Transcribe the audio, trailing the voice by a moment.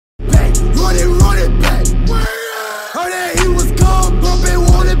back, run it back. Heard that he was cold, bumping,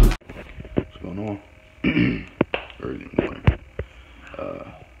 wanted. What's going on? Early morning.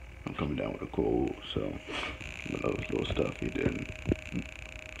 I'm coming down with a cold, so some of those little stuff he did.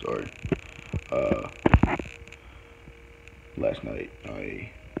 Sorry. Last night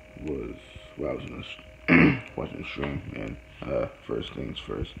I was watching the stream, and first things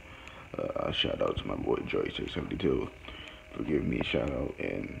first, shout out to my boy Joey672 for giving me a shout out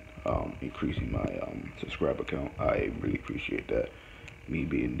and increasing my subscriber count. I really appreciate that. Me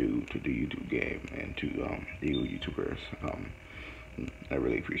being new to the YouTube game and to the YouTubers, I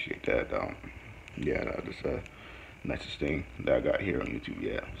really appreciate that. Yeah, that's the nicest thing that I got here on YouTube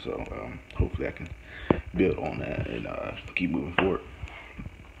yet. So hopefully I can build on that and keep moving forward.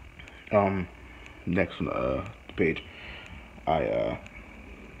 Next on the page, I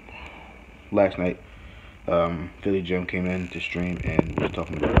last night Philly Jim came in to stream and was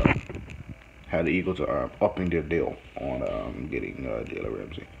talking about how the Eagles are upping their deal on getting Jalen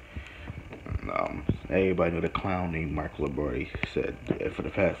Ramsey. Everybody know the clown named Michael Lombardi said that for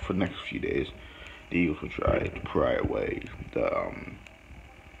the next few days, the Eagles will try to pry away the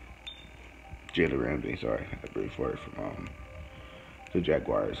Jalen Ramsey. Sorry, I briefed for it from the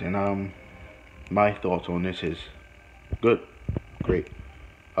Jaguars. And my thoughts on this is good, great.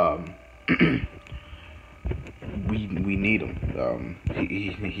 We need him.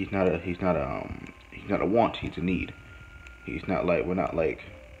 He's not a want. He's a need. He's not like, we're not like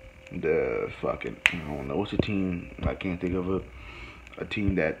the fucking, I don't know, what's the team, I can't think of a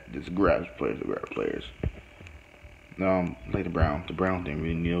team that just grabs players. Like the Browns didn't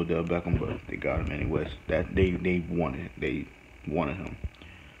really need Odell Beckham, but they got him anyways. That they wanted him.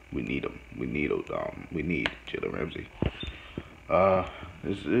 We need him. We need Jalen Ramsey.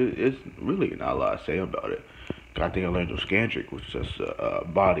 It's really not a lot to say about it. I think Orlando Scandrick was just a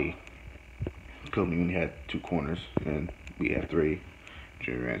body. Because we only had 2 corners and we had 3.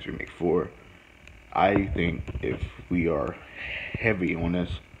 Jalen Ramsey make 4. I think if we are heavy on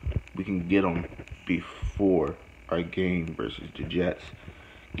this, we can get him before our game versus the Jets.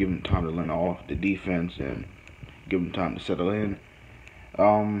 Give him time to learn off the defense and give him time to settle in.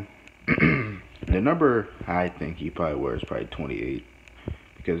 The number I think he probably wears probably 28,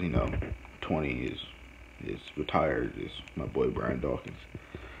 because 20 is retired. Is my boy Brian Dawkins.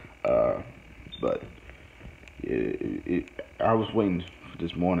 But I was waiting for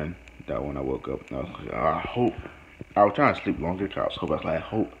this morning that when I woke up, I was trying to sleep longer. I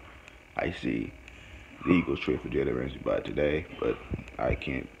hope I see the Eagles trade for Jalen Ramsey by today, but I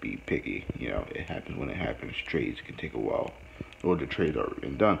can't be picky. It happens when it happens. Trades can take a while, or the trade's already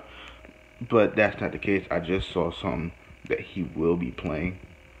been done. But that's not the case. I just saw something that he will be playing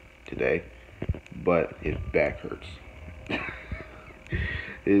today, but his back hurts.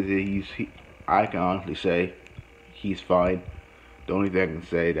 I can honestly say he's fine. The only thing I can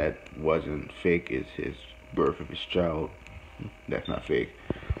say that wasn't fake is his birth of his child. That's not fake.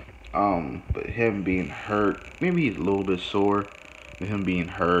 But him being hurt, maybe he's a little bit sore. Him being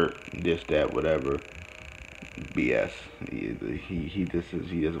hurt, this, that, whatever. BS. He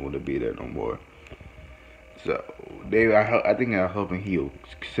doesn't want to be there no more. So I think I'm hoping he'll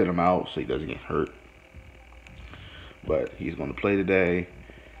sit him out so he doesn't get hurt. But he's going to play today.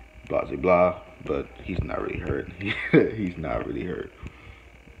 Blah blah blah. But he's not really hurt. He's not really hurt.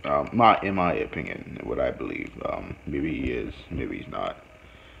 In my opinion, what I believe. Maybe he is. Maybe he's not.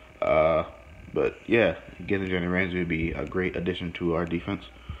 But yeah, getting Jalen Ramsey would be a great addition to our defense.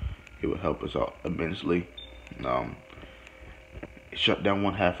 It would help us out immensely. Shut down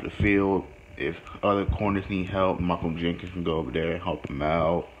one half of the field. If other corners need help, Malcolm Jenkins can go over there and help him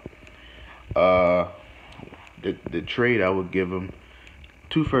out. The trade, I would give him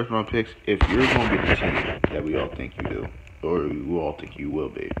 2 first-round picks. If you're going to be the team that we all think you do, or we all think you will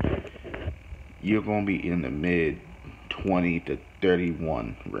be, you're going to be in the mid 20 to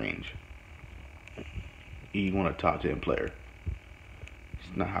 31 range. You want a top 10 player.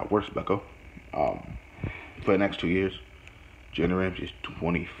 It's not how it works, Becco. For the next 2 years, Jalen Ramsey is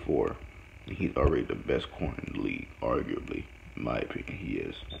 24. And he's already the best corner in the league, arguably. In my opinion, he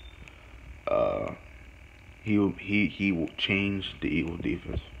is. He will change the Eagles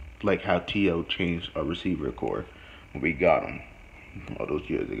defense, like how T.O. changed our receiver core when we got him all those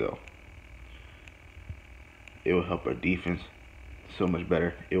years ago. It will help our defense so much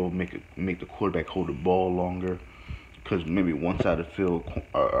better. It will make the quarterback hold the ball longer, because maybe one side of the field,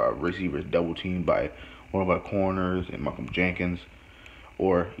 our receivers double teamed by one of our corners and Malcolm Jenkins,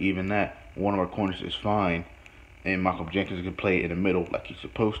 or even that one of our corners is fine and Malcolm Jenkins can play in the middle like he's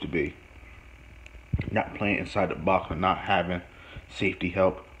supposed to be, not playing inside the box and not having safety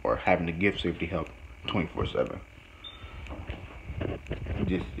help or having to give safety help 24/7.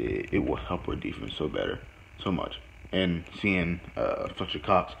 It will help our defense so much. And seeing Fletcher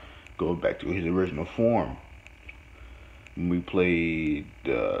Cox go back to his original form when we played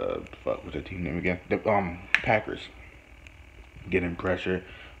what's that team name again? The Packers. Getting pressure,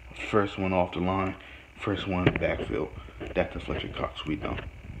 first one off the line, first one in the backfield. That's the Fletcher Cox we know.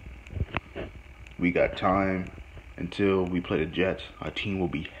 We got time until we play the Jets. Our team will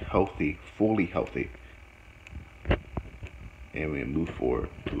be healthy, fully healthy, and we move forward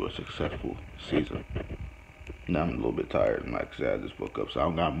to a successful season. Now I'm a little bit tired, and like I said, I just woke up, so I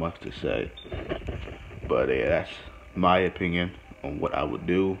don't got much to say. But that's my opinion on what I would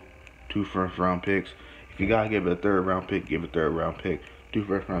do. 2 first-round picks. If you gotta give it a 3rd round pick, give a 3rd round pick. 2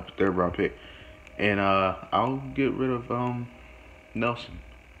 first-round, 3rd round pick, and I'll get rid of Nelson.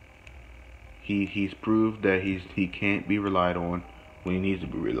 He's proved that he can't be relied on when he needs to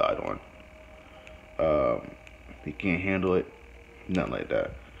be relied on. He can't handle it, nothing like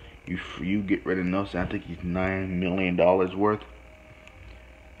that. You get rid of Nelson. I think he's $9 million worth.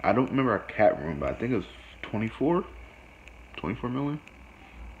 I don't remember our cap room, but I think it was 24 million.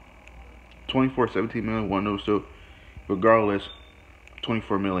 24, 17 million, one of those two. Regardless,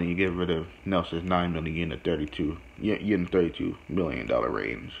 24 million, you get rid of Nelson's 9 million, you're in the $32 million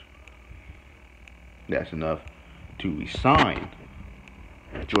range. That's enough to resign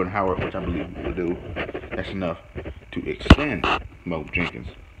Jordan Howard, which I believe we will do. That's enough to extend Mo Jenkins,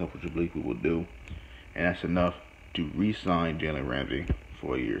 which I believe we will do. And that's enough to re-sign Jalen Ramsey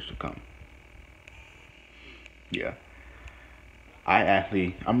for years to come. Yeah. I'm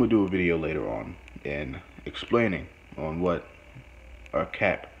gonna do a video later on and explaining on what our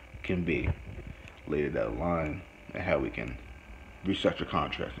cap can be later down the line and how we can restructure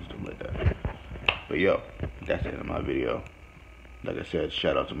contracts and stuff like that. But yo, that's the end of my video. Like I said,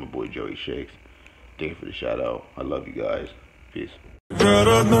 shout out to my boy Joey Shakes. Thank you for the shout out. I love you guys. Peace.